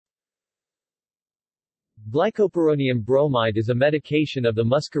Glycopyrronium bromide is a medication of the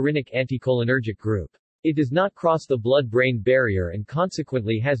muscarinic anticholinergic group. It does not cross the blood-brain barrier and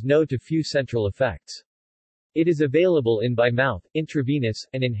consequently has no to few central effects. It is available in by mouth, intravenous,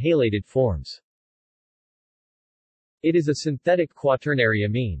 and inhalated forms. It is a synthetic quaternary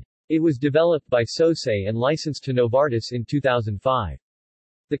amine. It was developed by Sosei and licensed to Novartis in 2005.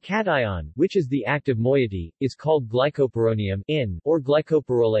 The cation, which is the active moiety, is called glycopyrronium or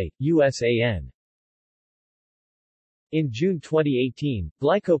glycopyrrolate, USAN. In June 2018,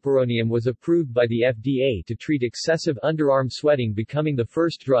 glycopyrronium was approved by the FDA to treat excessive underarm sweating, becoming the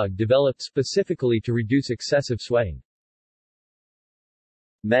first drug developed specifically to reduce excessive sweating.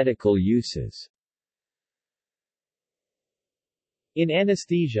 Medical uses. In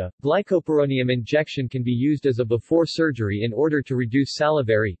anesthesia, glycopyrronium injection can be used as a before surgery in order to reduce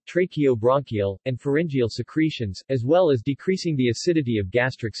salivary, tracheobronchial, and pharyngeal secretions, as well as decreasing the acidity of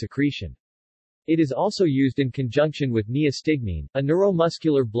gastric secretion. It is also used in conjunction with neostigmine, a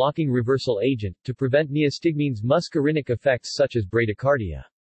neuromuscular blocking reversal agent, to prevent neostigmine's muscarinic effects such as bradycardia.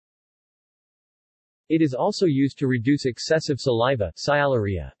 It is also used to reduce excessive saliva,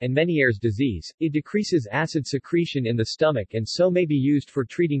 sialorrhea, and Meniere's disease. It decreases acid secretion in the stomach and so may be used for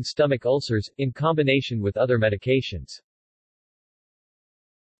treating stomach ulcers, in combination with other medications.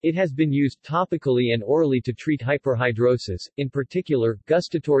 It has been used topically and orally to treat hyperhidrosis, in particular,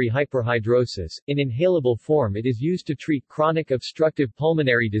 gustatory hyperhidrosis. In inhalable form it is used to treat chronic obstructive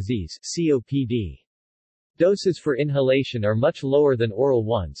pulmonary disease, COPD. Doses for inhalation are much lower than oral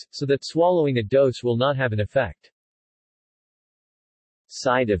ones, so that swallowing a dose will not have an effect.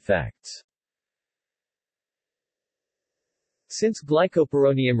 Side effects. Since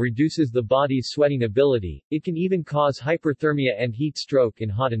glycopyrronium reduces the body's sweating ability, it can even cause hyperthermia and heat stroke in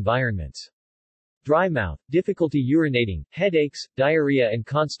hot environments. Dry mouth, difficulty urinating, headaches, diarrhea and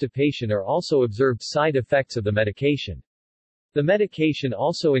constipation are also observed side effects of the medication. The medication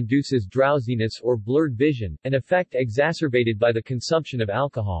also induces drowsiness or blurred vision, an effect exacerbated by the consumption of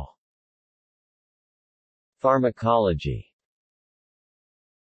alcohol. Pharmacology.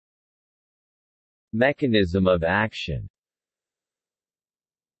 Mechanism of action.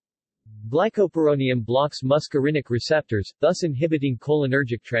 Glycopyrronium blocks muscarinic receptors, thus inhibiting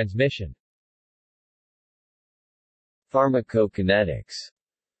cholinergic transmission. Pharmacokinetics.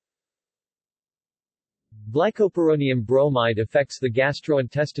 Glycopyrronium bromide affects the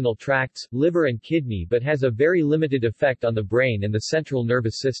gastrointestinal tracts, liver and kidney but has a very limited effect on the brain and the central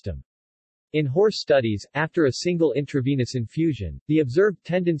nervous system. In horse studies, after a single intravenous infusion, the observed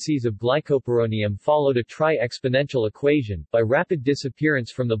tendencies of glycopyrronium followed a tri-exponential equation, by rapid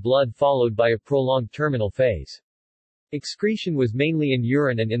disappearance from the blood followed by a prolonged terminal phase. Excretion was mainly in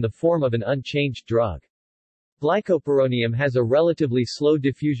urine and in the form of an unchanged drug. Glycopyrronium has a relatively slow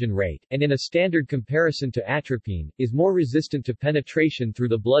diffusion rate, and in a standard comparison to atropine, is more resistant to penetration through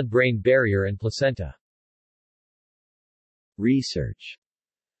the blood-brain barrier and placenta. Research.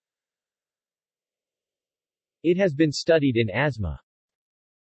 It has been studied in asthma.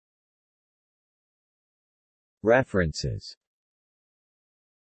 References.